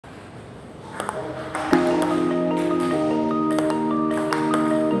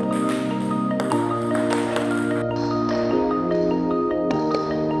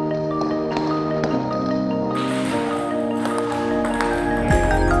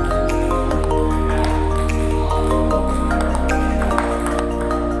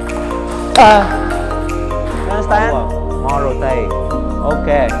Understand? More rotate.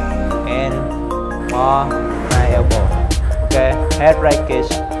 Okay. And more high elbow. Okay. Head racket.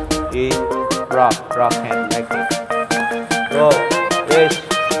 E. Drop hand racket. Good. Wrist.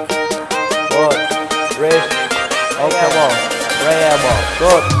 Good. Wrist. Okay. Elbow. Right elbow.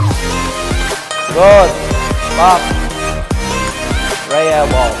 Good. Good. Pop. Right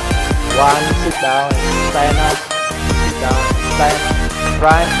elbow. One. Sit down. Stand up. Sit down. Stand.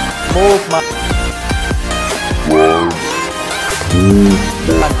 Right. Move.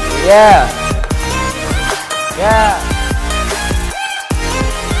 Yeah. Yeah.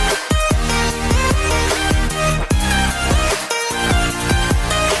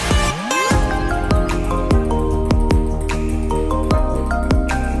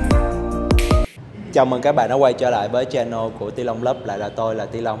 Chào mừng các bạn đã quay trở lại với channel của Tilong Club. Lại là tôi là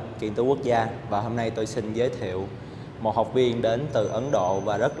Tilong, kiện tướng quốc gia. Và hôm nay tôi xin giới thiệu một học viên đến từ Ấn Độ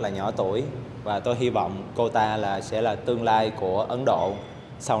và rất là nhỏ tuổi. Và tôi hy vọng cô ta sẽ là tương lai của Ấn Độ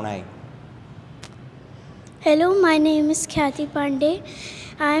sau này. Hello, my name is Khyati Pandey.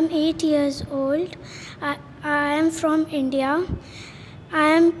 I am 8 years old. I am from India.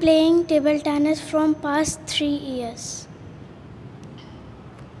 I am playing table tennis from past 3 years.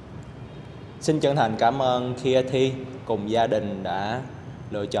 Xin chân thành cảm ơn Khyati cùng gia đình đã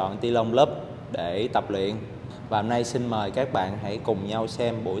lựa chọn Tilong Club để tập luyện. Và hôm nay xin mời các bạn hãy cùng nhau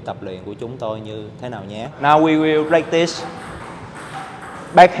xem buổi tập luyện của chúng tôi như thế nào nhé. Now we will practice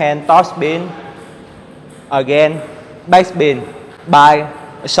Backhand Topspin Against Backspin by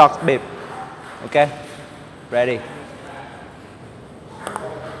a short bip. Okay? Ready?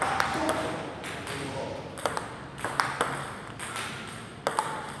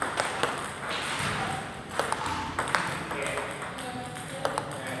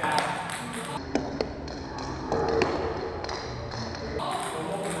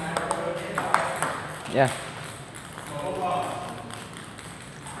 Yeah.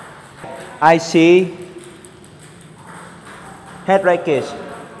 I see head racket.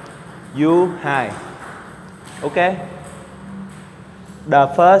 You high. Okay. The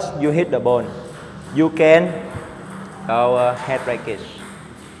first you hit the ball, you can go head racket.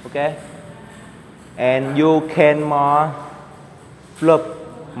 Okay. And you can more flip,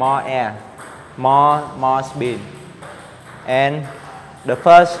 more air, more spin. And the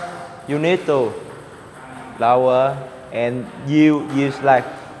first you need to lower and use leg,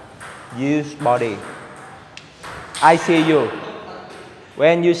 use body. I see you.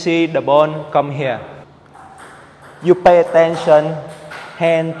 When you see the ball come here, you pay attention,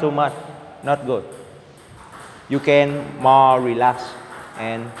 hand too much, not good. You can more relax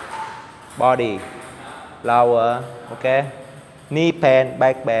and body, lower, okay? Knee bend,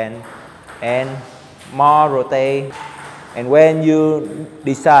 back bend, and more rotate. And when you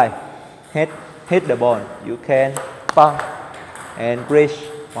decide, hit the ball, you can pump and reach,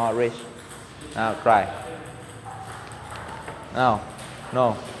 more reach. Now try. Now,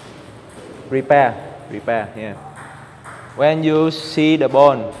 no. Repair, here. When you see the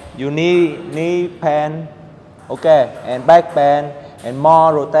ball, you knee bend, okay, and back bend, and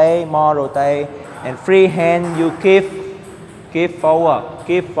more rotate, and free hand you keep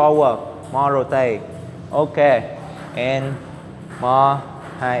forward, more rotate, okay, and more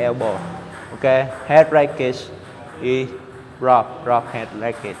high elbow. Okay, head racket is drop head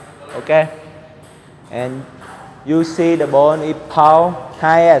racket. Okay, and you see the ball is pound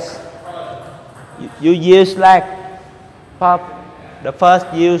highest. You use leg, pop. The first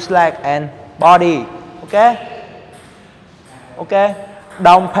use leg and body. Okay, okay.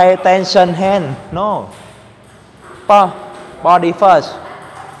 Don't pay attention hand. No. Pop, body first.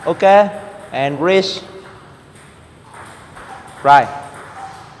 Okay, and wrist. Right.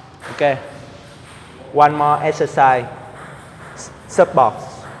 Okay. One more exercise. Sub box.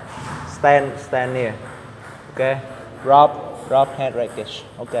 Stand near. Okay. Drop head racket.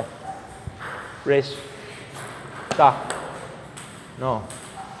 Okay. Wrist. Stop. No.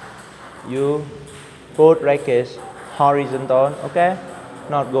 You put racket horizontal. Okay.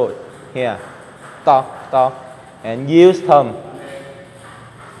 Not good. Here. Stop. And use thumb.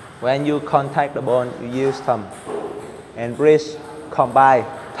 When you contact the ball, you use thumb. And wrist. Combine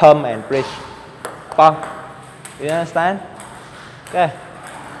thumb and wrist. Pump. You understand? Okay.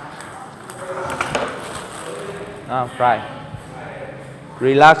 Now try.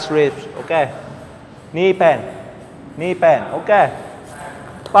 Relax ribs. Okay. Knee bend. Okay.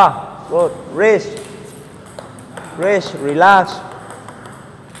 Pump. Good. Wrist. Relax.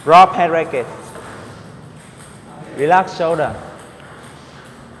 Drop head racket. Relax shoulder.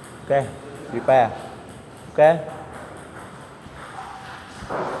 Okay. Repair. Okay.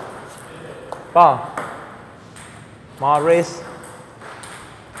 4. More wrist.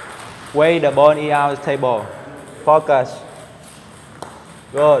 Weigh the ball in out the table. Focus.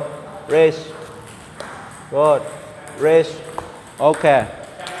 Good. Wrist. Good. Wrist. Okay.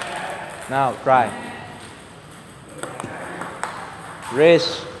 Now try.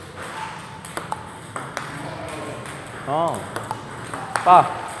 Wrist. Oh. 4.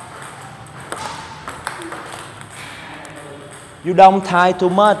 You don't tie too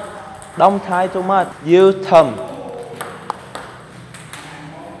much. Don't tie too much. Use thumb.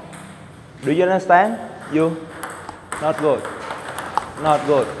 Do you understand? You? Not good. Not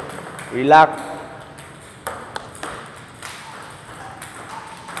good. Relax.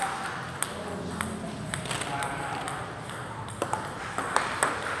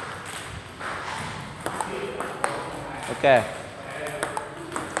 Okay.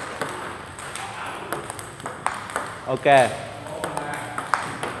 Okay.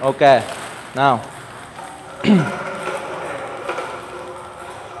 Okay. Now.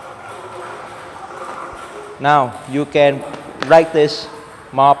 Now you can practice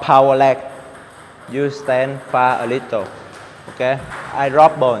more power leg. You stand far a little. Okay. I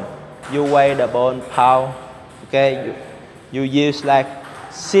drop ball. You weigh the ball power. Okay. You use like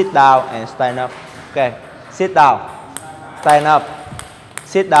sit down and stand up. Okay. Sit down. Stand up.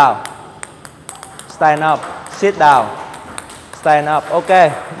 Sit down. Stand up. Sit down. Stand up.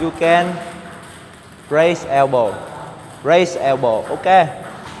 Okay. You can raise elbow. Raise elbow. Okay.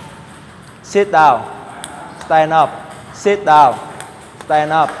 Sit down. Stand up. Sit down.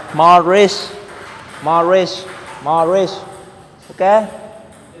 Stand up. More wrist. More wrist. More wrist. Okay.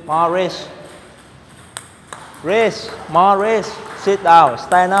 More wrist. Wrist. More wrist. Sit down.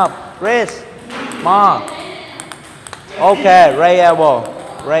 Stand up. Wrist. More. Okay. Raise elbow.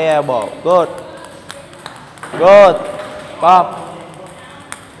 Raise elbow. Good. Good. Pop.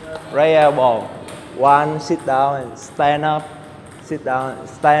 Raise elbow. 1. Sit down and stand up. Sit down.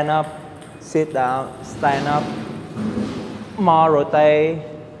 Stand up. Sit down. Stand up. More rotate.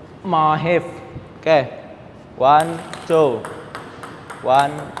 More hip. Okay. 1, 2.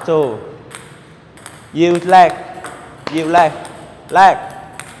 1, 2. Use leg. Use leg. Leg.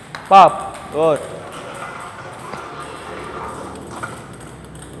 Pop. Good.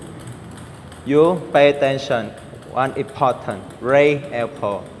 You pay attention. One important. Raise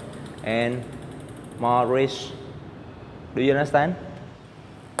elbow and more wrist. Do you understand?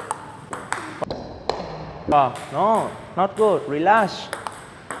 Oh, no, not good. Relax.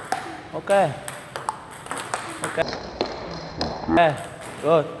 Okay. Okay. Okay.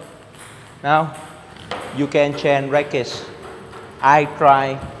 Good. Now you can change rackets. I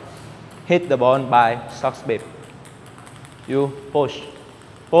try hit the ball by soft bip. You push.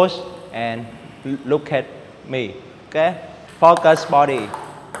 Push and look at me. Okay. Focus body.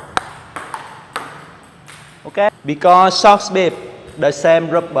 Okay. Because soft bip the same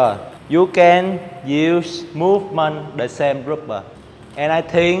rubber. You can use movement the same rubber. And I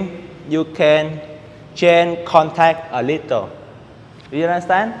think you can change contact a little. Do you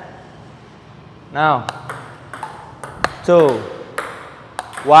understand? Now. 2.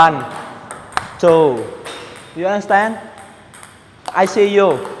 1. 2. Do you understand? I see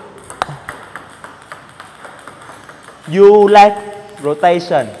you. You leg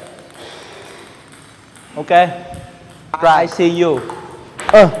rotation. Okay? I see you.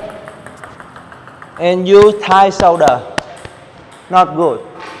 And you tie shoulder. Not good.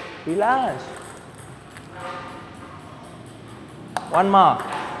 Relax. One more.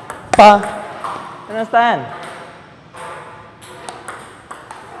 Understand?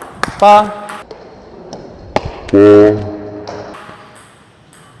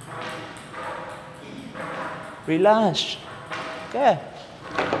 Relax. Okay.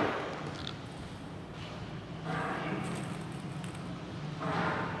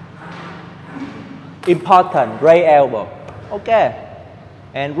 Important, right elbow. Okay.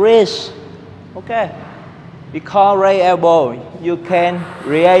 And wrist. Okay. Because right elbow, you can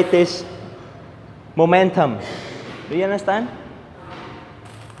create this momentum. Do you understand?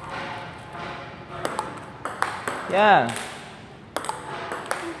 Yeah.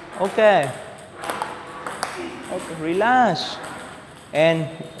 Okay. Okay. Relax. And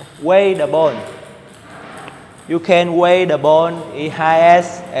weigh the ball. You can weigh the ball in high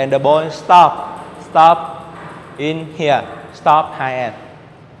S and the ball stop. Stop in here. Stop high S.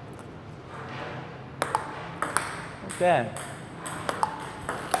 Okay.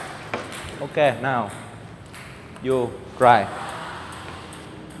 Okay, now you try.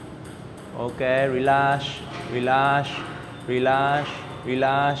 Okay, relax, relax, relax,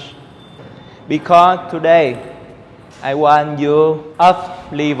 relax. Because today I want you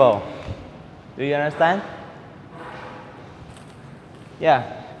up level. Do you understand? Yeah,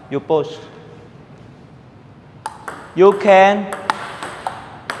 you push. You can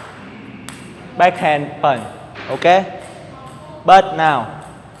backhand punch, okay? But now,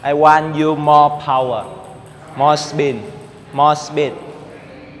 I want you more power, more spin, more speed.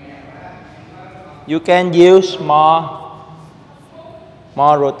 You can use more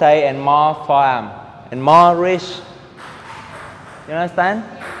rotate and more forearm and more wrist. You understand?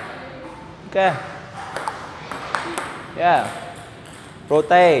 Okay. Yeah.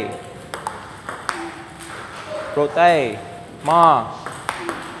 Rotate. Rotate. More.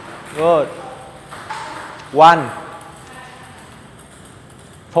 Good. One.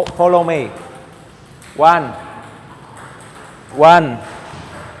 Follow me. One. One.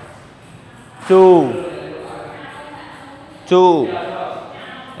 Two. Two.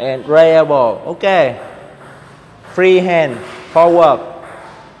 And right elbow. Okay. Free hand. Forward.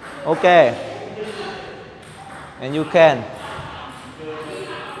 Okay. And you can.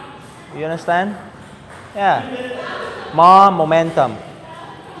 You understand? Yeah. More momentum.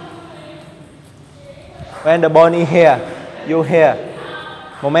 When the ball is here, you here.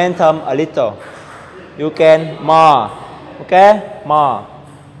 Momentum a little. You can more. Okay? More.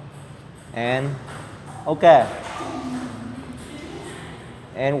 And okay.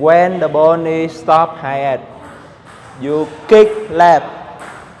 And when the ball is stop high at, you kick left.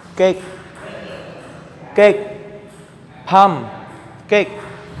 Kick. Kick. Pump. Kick.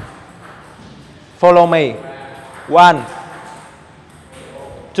 Follow me. One.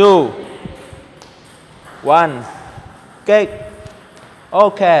 Two. One. Kick.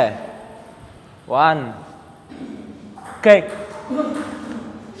 Okay. One. Kick.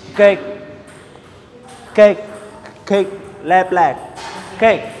 Kick. Kick. Kick. Left leg.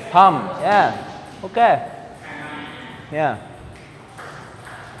 Kick. Pump. Yeah. Okay. Yeah.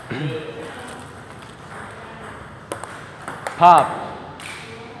 Pop.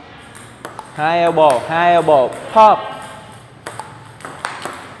 High elbow, pop.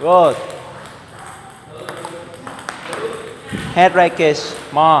 Good. Head rackets,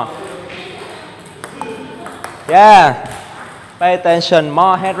 more. Yeah. Pay attention,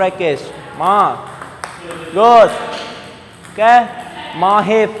 more head rackets, more. Good. Okay. More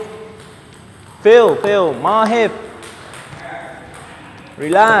hip. Feel, more hip.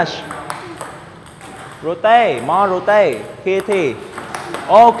 Relax. Rotate, more rotate. KT.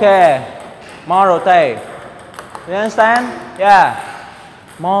 Okay. More rotate. You understand? Yeah.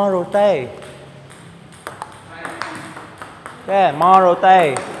 More rotate. Okay, more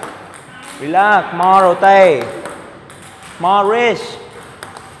rotate. Relax, more rotate. More wrist.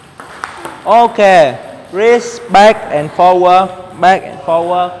 Okay. Wrist back and forward. Back and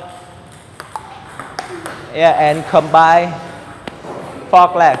forward. Yeah, and combine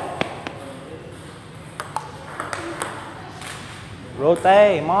fork leg.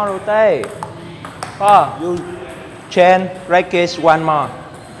 Rotate, more rotate. Oh, you change rackets one more.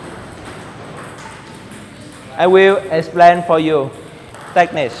 I will explain for you.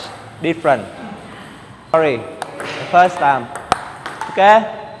 Techniques different. Sorry, the first time. Okay?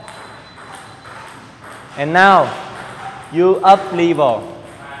 And now you up level.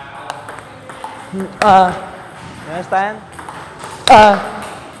 You understand?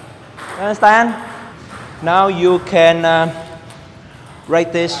 You understand? Now you can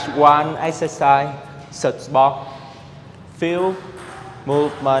practice one exercise, search box, field,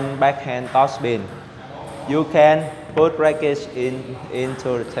 movement, backhand topspin. You can put rackets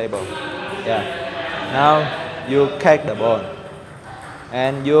into the table. Yeah. Now you catch the ball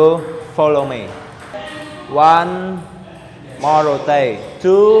and you follow me. One, more rotate.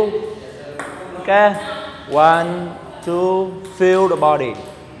 Two. Okay. One, two. Feel the body.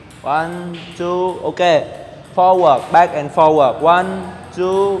 One, two. Okay. Forward, back and forward. One,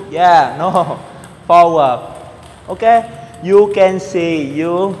 two, yeah, no, forward. Okay, you can see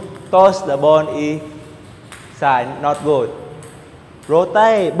you toss the ball inside, not good.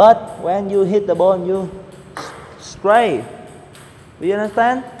 Rotate, but when you hit the ball, you straight. Do you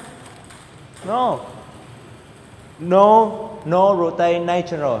understand? No. No rotate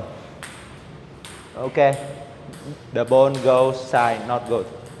natural. Okay, the ball goes side, not good.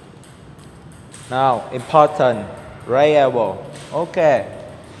 Now, important, right elbow. Okay.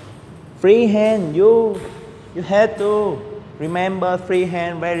 Free hand, you have to remember free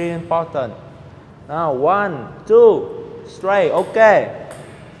hand, very important. Now, one, two, straight, okay.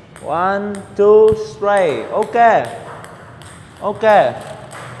 One, two, straight, okay. Okay.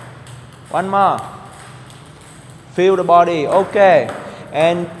 One more. Feel the body, okay.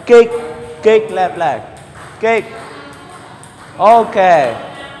 And kick left leg. Kick. Okay.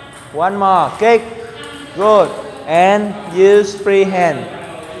 One more. Kick. Good. And use free hand.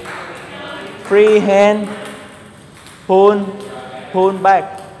 Free hand. Pull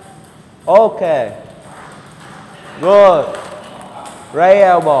back. Okay. Good. Right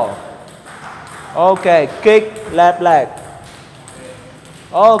elbow. Okay. Kick left leg.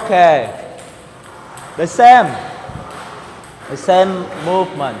 Okay. The same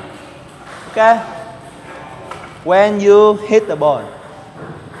movement. Okay. When you hit the ball,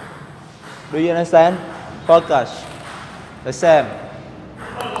 do you understand? Focus. The same.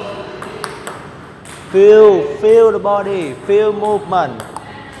 Feel the body. Feel movement.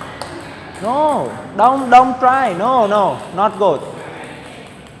 No, don't try. No, not good.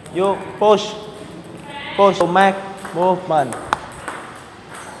 You push to make movement.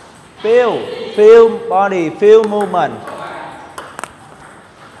 Feel body. Feel movement.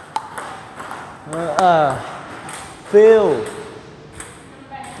 Feel.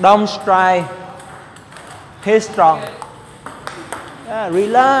 Don't strike. Hit strong. Yeah,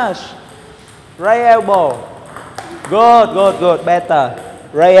 relax. Right elbow. Good. Better.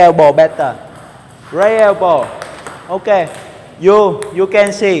 Right elbow better. Right elbow. Okay. You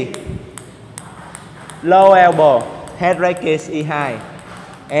can see. Low elbow. Head racket is high.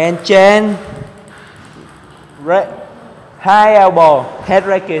 And chain. High elbow. Head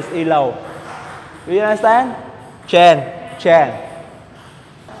racket is low. Do you understand? Chain.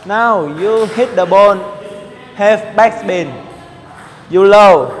 Now you hit the ball. Have backspin. You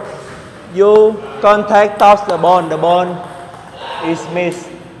low. You contact toss the ball. The ball is missed.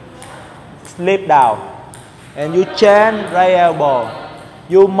 Slip down. And you chain right elbow.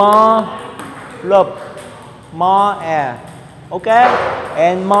 You more loop. More air. Okay?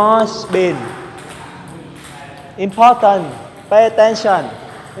 And more spin. Important. Pay attention.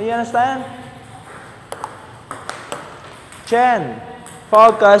 Do you understand? Chain.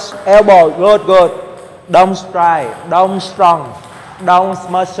 Focus. Elbow. Good. Don't strike. Don't strong.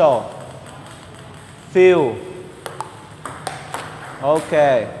 Don't muscle. Feel.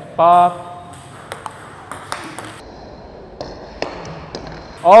 Okay. Pop.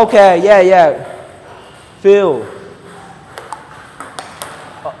 Okay. Yeah. Feel.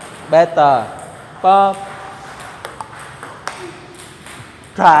 Better. Pop.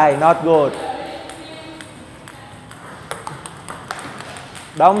 Try. Not good.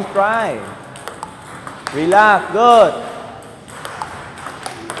 Don't try. Relax. Good.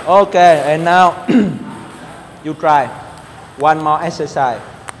 Okay. And now you try one more exercise.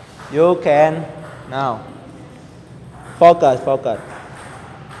 You can now focus.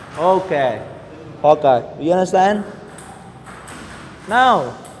 Okay. Focus. You understand?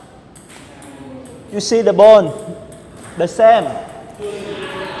 Now you see the ball. The same.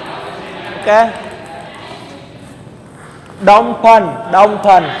 Okay. Don't punch.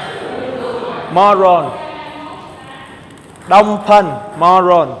 More roll. Don't punch. More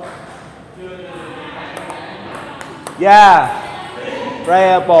roll. Yeah.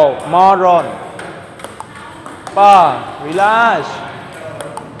 Right elbow. More roll. Bar. Relax.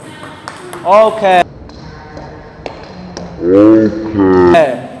 Okay.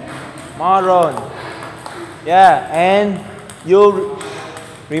 More roll. Yeah. And you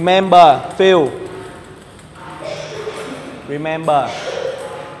remember. Feel. Remember.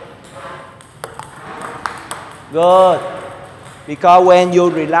 Good. Because when you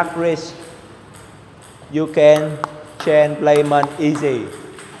relax wrist, you can change placement easy.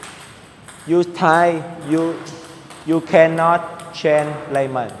 You tie, you cannot change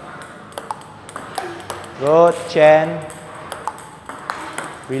placement. Good. Change.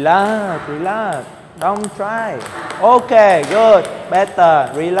 Relax. Don't try. Okay. Good.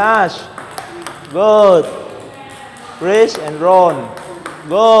 Better. Relax. Good. Wrist and roll.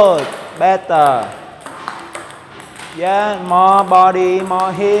 Good. Better. Yeah. More body.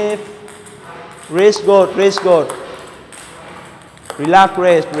 More hip. Wrist good. Relax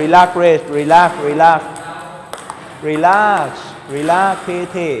wrist. Relax.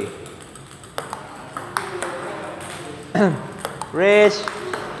 PT. Wrist.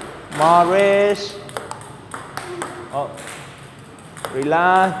 More wrist. Oh.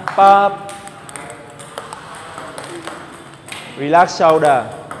 Relax. Pop. Relax shoulder.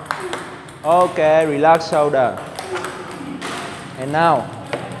 Okay, relax shoulder. And now,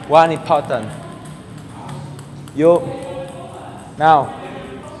 one important. You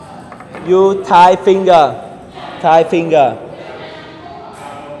tie finger.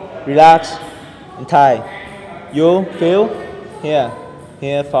 Relax and tie. You feel here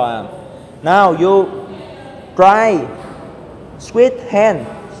forearm. Now you try. Squeeze hand.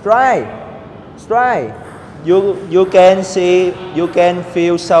 Strike. You can see, you can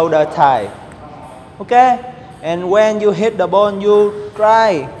feel shoulder tight. Okay? And when you hit the ball, you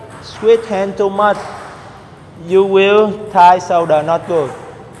try switch hand too much. You will tie shoulder, not good.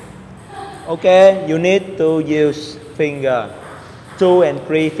 Okay? You need to use finger, 2 and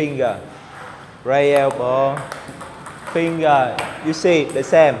 3 finger. Right elbow, finger. You see the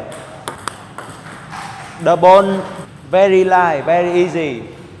same. The ball very light, very easy.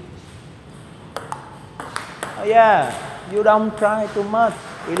 Oh yeah, you don't try too much.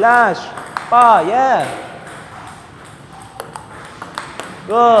 Relax. Yeah.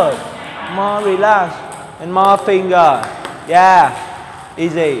 Good. More relax and more finger. Yeah.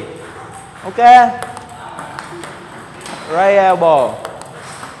 Easy. Okay. Right elbow.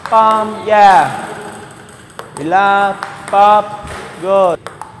 Palm. Yeah. Relax. Pop. Good.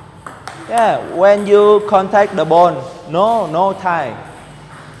 Yeah. When you contact the ball, no tie.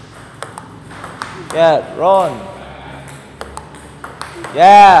 Yeah. Roll.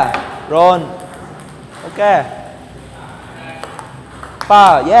 Yeah. Roll. Okay.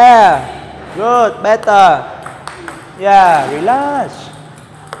 Yeah. Good. Better. Yeah. Relax.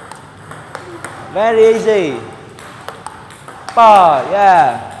 Very easy.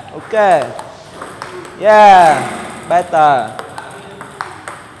 Yeah. Okay. Yeah. Better.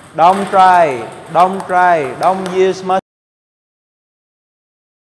 Don't try. Don't use much